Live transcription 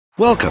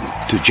Welcome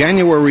to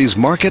January's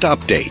Market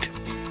Update.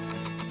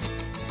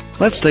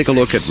 Let's take a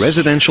look at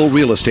residential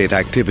real estate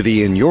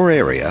activity in your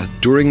area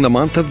during the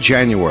month of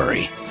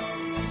January.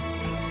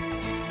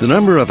 The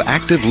number of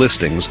active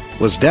listings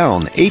was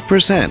down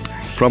 8%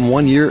 from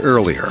 1 year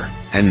earlier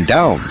and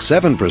down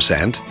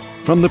 7%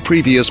 from the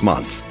previous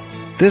month.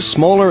 This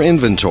smaller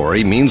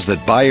inventory means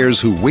that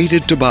buyers who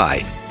waited to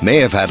buy may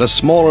have had a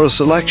smaller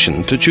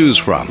selection to choose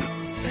from.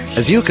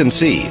 As you can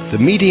see, the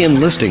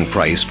median listing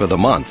price for the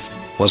month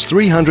was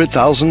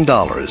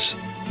 $300,000.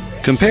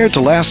 Compared to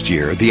last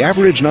year, the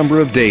average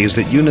number of days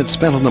that units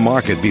spent on the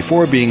market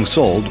before being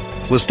sold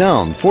was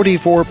down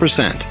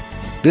 44%.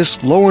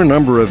 This lower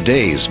number of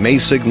days may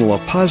signal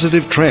a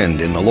positive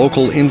trend in the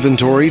local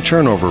inventory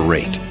turnover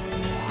rate.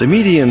 The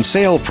median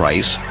sale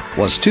price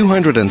was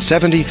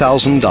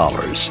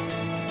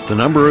 $270,000. The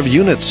number of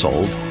units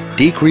sold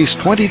decreased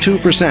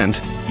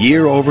 22%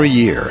 year over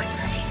year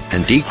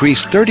and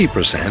decreased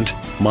 30%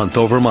 month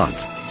over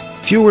month.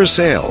 Fewer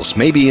sales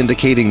may be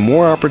indicating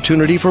more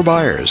opportunity for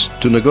buyers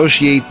to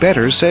negotiate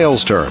better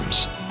sales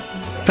terms.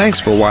 Thanks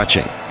for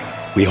watching.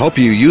 We hope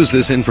you use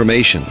this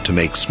information to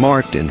make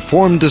smart,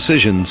 informed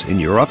decisions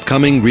in your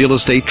upcoming real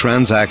estate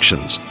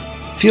transactions.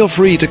 Feel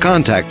free to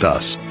contact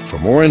us for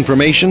more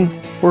information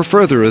or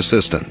further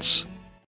assistance.